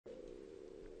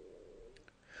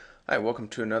Hi, welcome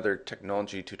to another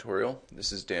technology tutorial.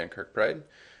 This is Dan Kirkbride,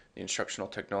 the Instructional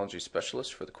Technology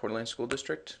Specialist for the Coeur d'Alene School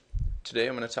District. Today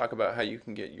I'm going to talk about how you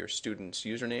can get your students'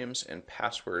 usernames and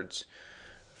passwords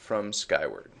from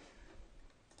Skyward.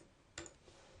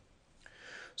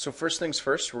 So first things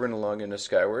first, we're going to log into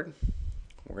Skyward.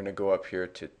 We're going to go up here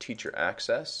to Teacher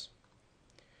Access.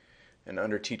 And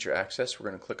under Teacher Access, we're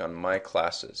going to click on My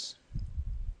Classes.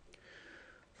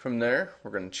 From there,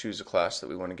 we're going to choose a class that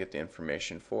we want to get the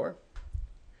information for.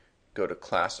 Go to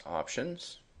Class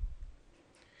Options.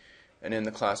 And in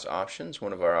the Class Options,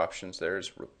 one of our options there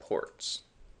is Reports.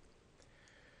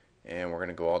 And we're going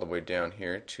to go all the way down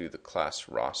here to the class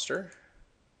roster.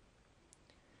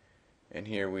 And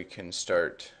here we can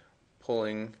start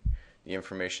pulling the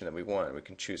information that we want. We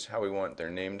can choose how we want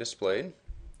their name displayed.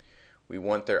 We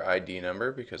want their ID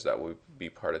number because that will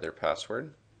be part of their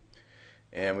password.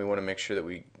 And we want to make sure that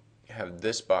we have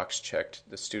this box checked,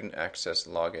 the student access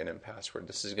login and password.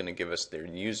 This is going to give us their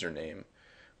username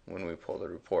when we pull the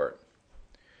report.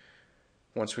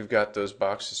 Once we've got those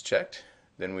boxes checked,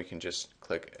 then we can just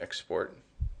click Export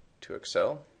to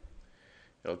Excel.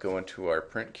 It'll go into our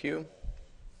print queue.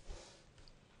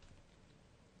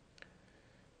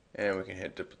 And we can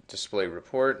hit Display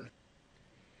Report.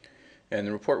 And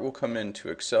the report will come into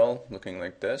Excel looking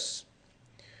like this.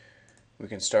 We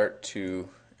can start to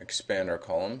expand our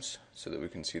columns so that we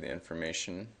can see the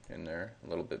information in there a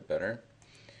little bit better.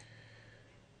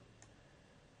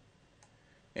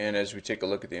 And as we take a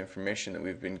look at the information that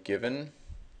we've been given,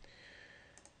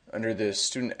 under the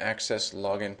student access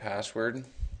login password,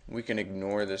 we can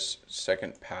ignore this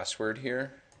second password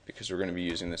here because we're going to be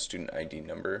using the student ID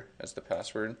number as the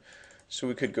password. So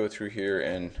we could go through here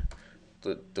and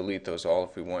delete those all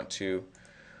if we want to.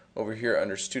 Over here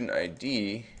under student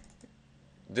ID,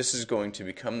 this is going to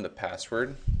become the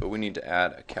password, but we need to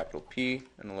add a capital P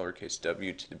and a lowercase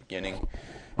w to the beginning,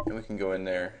 and we can go in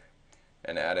there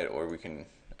and add it, or we can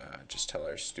just tell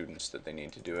our students that they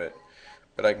need to do it.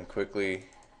 But I can quickly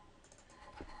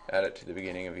add it to the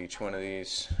beginning of each one of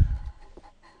these,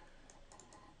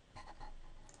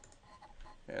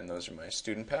 and those are my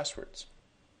student passwords.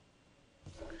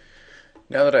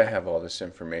 Now that I have all this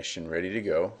information ready to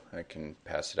go, I can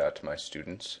pass it out to my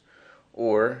students.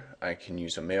 Or I can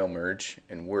use a mail merge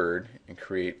in Word and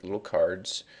create little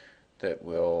cards that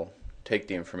will take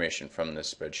the information from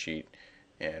this spreadsheet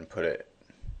and put it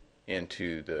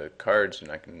into the cards,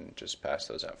 and I can just pass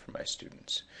those out for my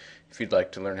students. If you'd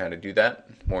like to learn how to do that,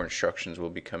 more instructions will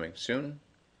be coming soon.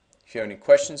 If you have any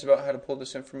questions about how to pull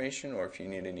this information, or if you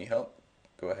need any help,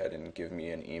 go ahead and give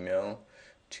me an email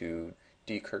to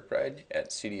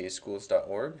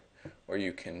dkirkbride@cdaschools.org, or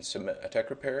you can submit a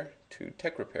tech repair to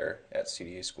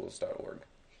techrepair@cdaschools.org.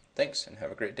 Thanks, and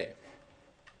have a great day.